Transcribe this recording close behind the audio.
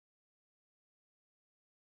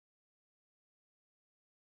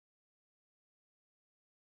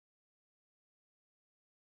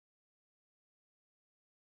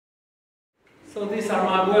So these are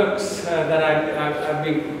my works that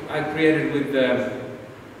I created with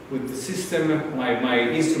the system, my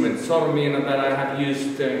instrument sormina that I have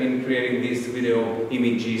used in creating these video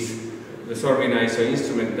images. The sormina is an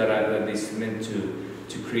instrument that is meant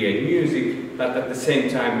to create music, but at the same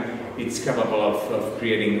time it's capable of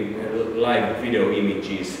creating live video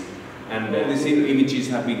images. And these images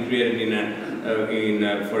have been created in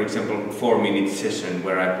for example, 4-minute session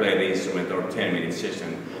where I play the instrument, or 10-minute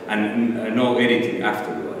session, and no editing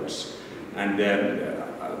afterwards. And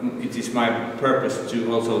it is my purpose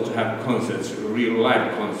to also to have concerts, real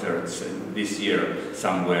live concerts this year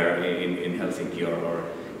somewhere in Helsinki or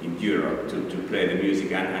in Europe to play the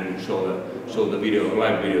music and show the video,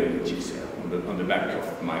 live video images on the back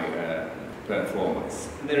of my performance.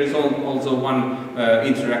 There is also one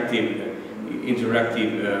interactive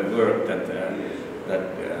work that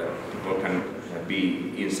people can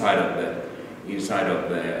be inside of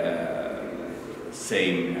the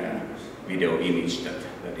same video image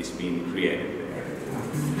that is being created there.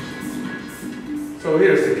 So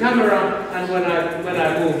here's the camera, and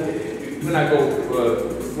when I go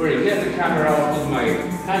very near the camera, I'll put my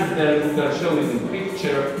hand there, I'll show it in the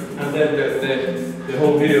picture, and then the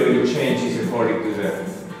whole video changes according to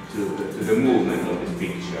the movement of this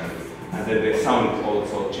picture, and then the sound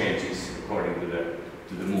also changes according to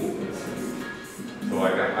the movement. So I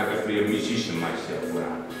got to be a musician myself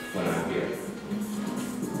when I'm here.